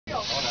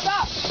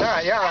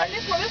right, you're all right.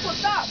 This one,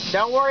 stop.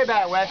 Don't worry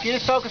about it, Wes. You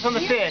just focus on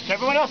the fish.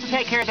 Everyone else will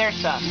take care of their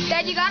stuff.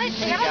 Dad, you got it?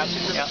 You got it?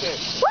 Yep.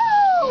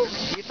 Woo!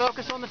 You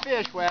focus on the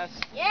fish, Wes.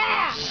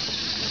 Yeah!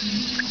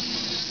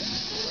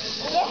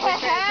 Only pay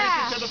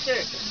attention to the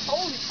fish.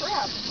 Holy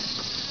crap.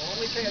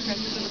 Only pay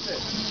attention to the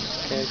fish.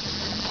 Okay.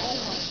 Oh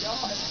my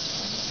god.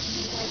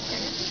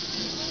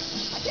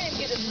 I can't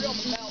get this real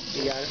belt.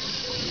 You got it.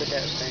 Put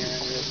that thing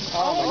around here.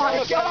 Oh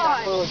my god.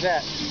 How cool is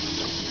that?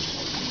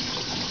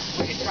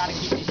 We can try to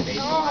keep these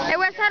bases. Hey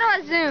Wes, how do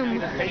I zoom?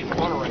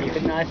 Keep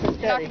it nice and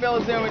You're not steady. gonna be able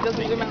to zoom. It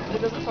doesn't zoom out.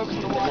 It doesn't focus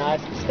on the Keep it water.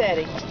 nice and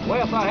steady.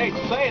 Well, if I hate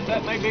to say it,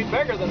 that may be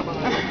bigger than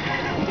mine.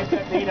 Get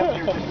that meat up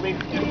there. Just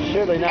leave it.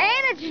 Surely not.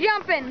 And it's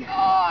jumping.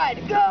 God,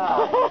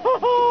 God.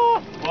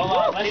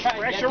 Well, let's try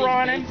pressure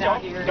on him.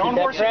 Don't Keep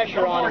that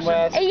pressure on him,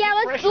 Wes. Hey, yeah,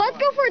 let's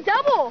go for a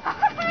double.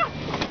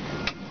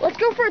 Let's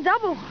go for a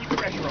double. Keep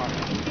pressure on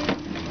him.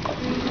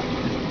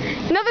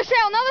 Another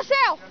sail, another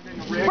sail.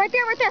 Right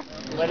there, right there.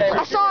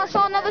 I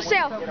saw another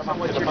sail.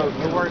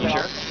 You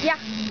sure? Yeah.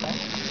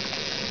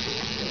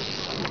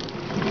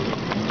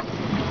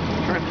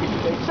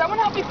 Someone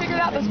help me figure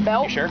out this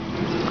belt. You sure?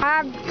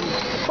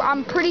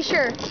 I'm pretty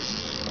sure.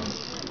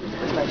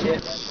 That's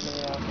it.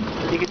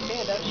 You can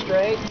stand up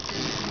straight.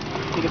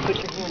 You can put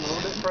your hand a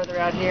little bit further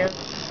out here,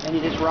 and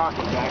you just rock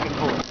it back and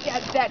forth.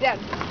 Dad.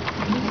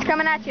 It's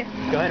coming at you.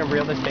 Go ahead and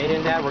reel this bait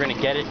in, Dad. We're going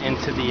to get it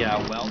into the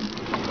well.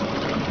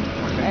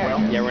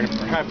 Yeah, we're going to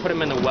try to put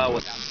him in the well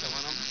without killing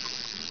him.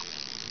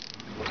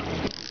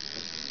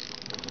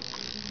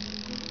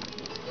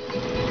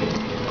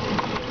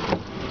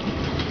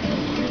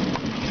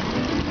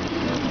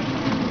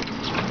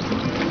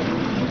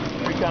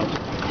 Here he comes.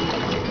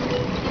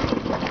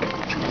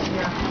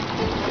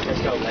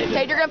 Let's go, lay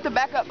Hey, you're gonna have to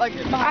back up like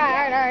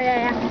behind. All right,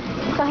 yeah.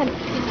 Go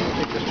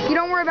ahead. You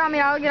don't worry about me.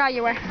 I'll get out of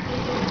your way.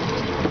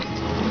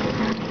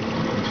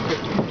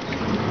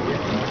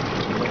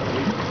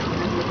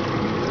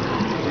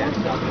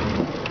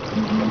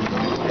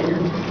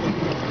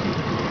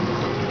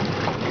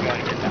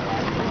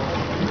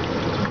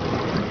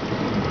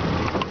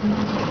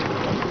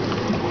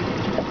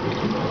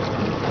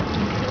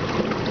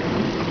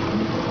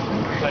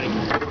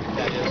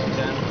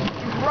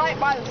 Right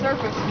by the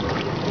surface.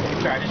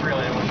 Sorry, I just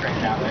reeled it in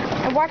straight out there.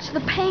 And watch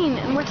the pain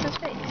and watch his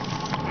face.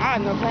 I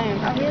have no pain.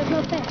 Oh, he has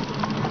no pain.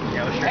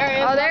 Yeah, let's There he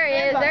is. Oh, there he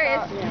is. There he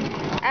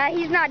is.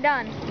 He's not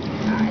done.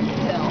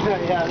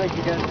 Yeah, I think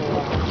you got to.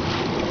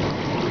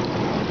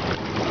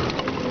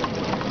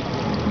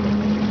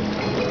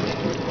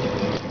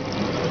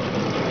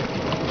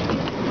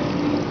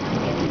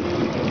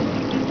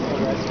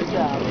 Good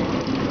job.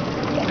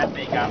 That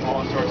bait got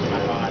all sorts of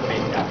metal on that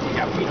bait. He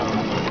got feet on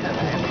it. That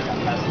bait got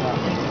messed up.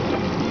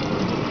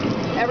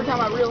 Every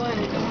time I reel in,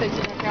 it just takes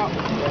it back out.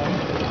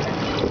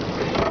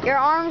 Your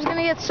arm's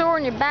gonna get sore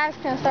and your back's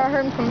gonna start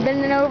hurting from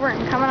bending over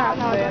and coming up.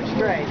 Stand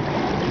straight.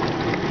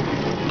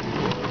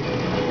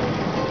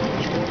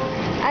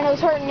 I know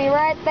it's hurting me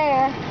right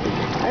there.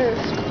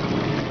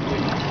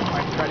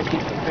 I try to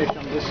keep the fish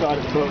on this side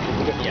of the boat.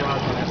 We get the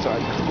rods on that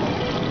side.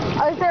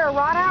 Oh, is there a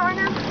rod out right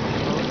now?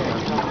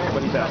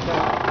 What is that?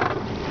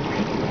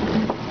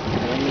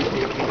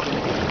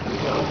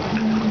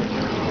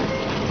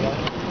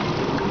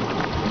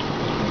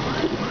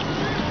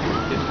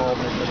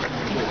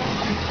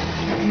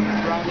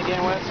 Riding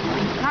again, Wes?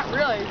 Not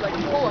really. He's like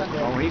pulling.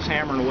 Oh, he's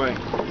hammering away.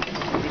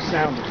 He's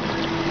sounding.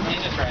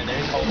 He's just right there.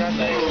 He's holding that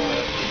bait.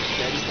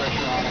 Steady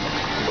pressure on him.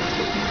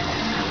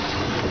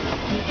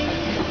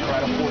 Try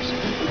to force it.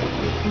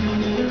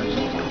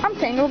 I'm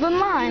tangled in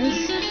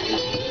lines.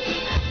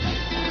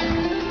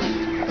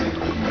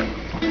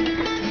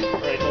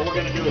 Right, what we're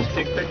going to do is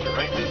take picture,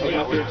 right?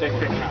 Yeah, we're going to take a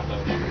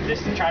picture.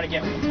 Just to try to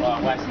get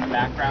Wes in the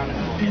background and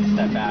we'll get a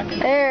step back.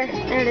 There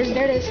it is,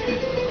 there it is.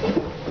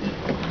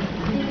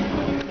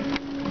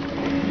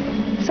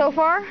 So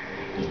far,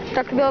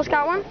 Dr. Bill's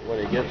got one.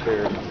 When he gets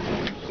there,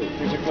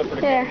 there's a clip for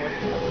the There.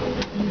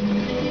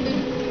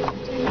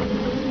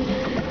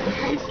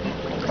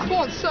 It's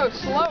going so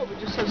slow, but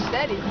just so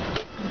steady.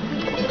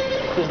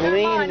 Just Come on,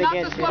 leaning not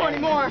against so slow it.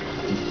 anymore.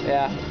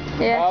 Yeah.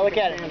 Yeah. Oh, look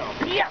at it.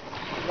 Yeah.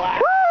 Wow.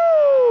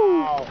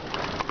 Woo!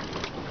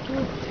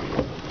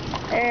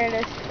 There it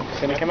is. He's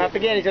gonna come up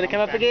again. He's gonna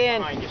come up again.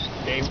 Behind you,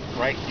 Dave,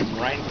 right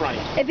in front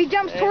of you. If he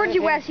jumps towards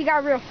you, Wes, he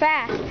got real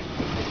fast.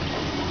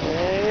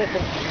 There it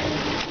is.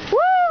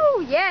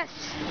 Woo! Yes.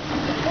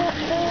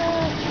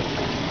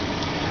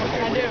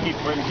 Okay, we're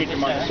going to keep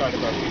him on the side of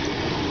the boat.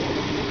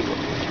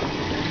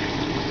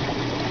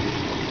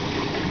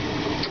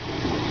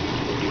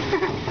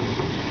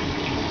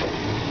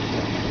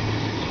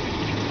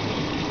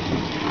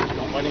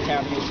 Don't let him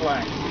have any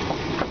slack.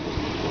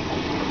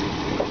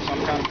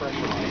 Some kind of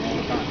pressure on him all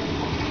the time.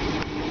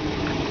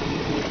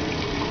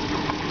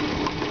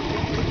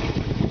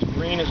 He's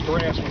green as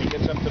grass when he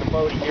gets up to the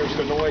boat. He hears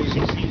the noise.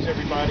 He sees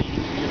everybody.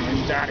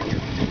 He's out of here.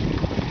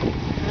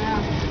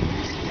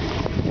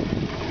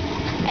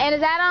 And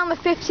is that on the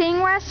 15,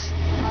 Wes?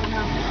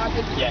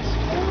 Yes.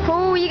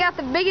 Oh, you got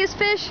the biggest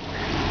fish?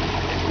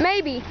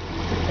 Maybe.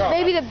 Probably.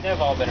 Maybe the... They've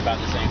all been about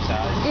the same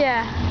size.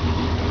 Yeah.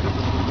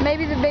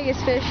 Maybe the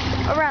biggest fish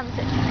around the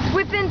same.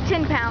 Within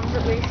 10 pounds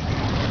at least.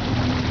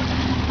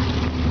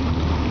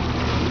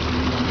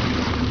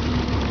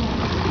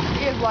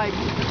 He is like,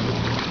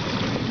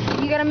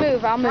 You gotta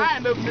move, I'll move. try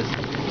and move this.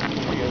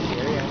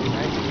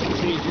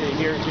 It's easy to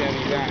hear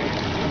Jenny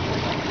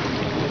down.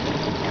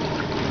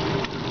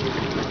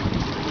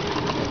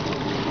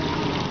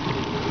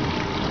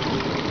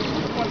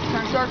 Wants to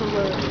turn circles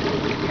with it.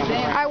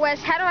 Alright,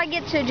 Wes, how do I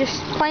get to just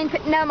plain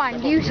fish? Never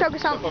mind, you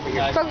focus on the fish. Stay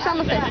there,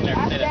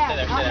 stay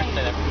there.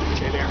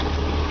 Stay there.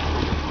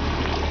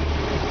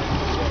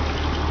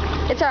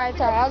 It's alright,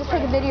 I'll just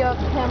take a video of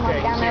him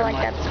like down there like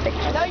that's a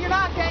picture. No, you're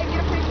not, Kate. Get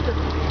a picture.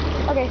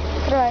 Okay,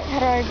 how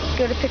do I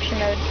go to picture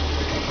mode?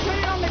 Put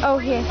it on the Oh,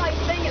 green, here. like,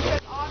 thing that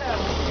says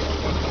auto.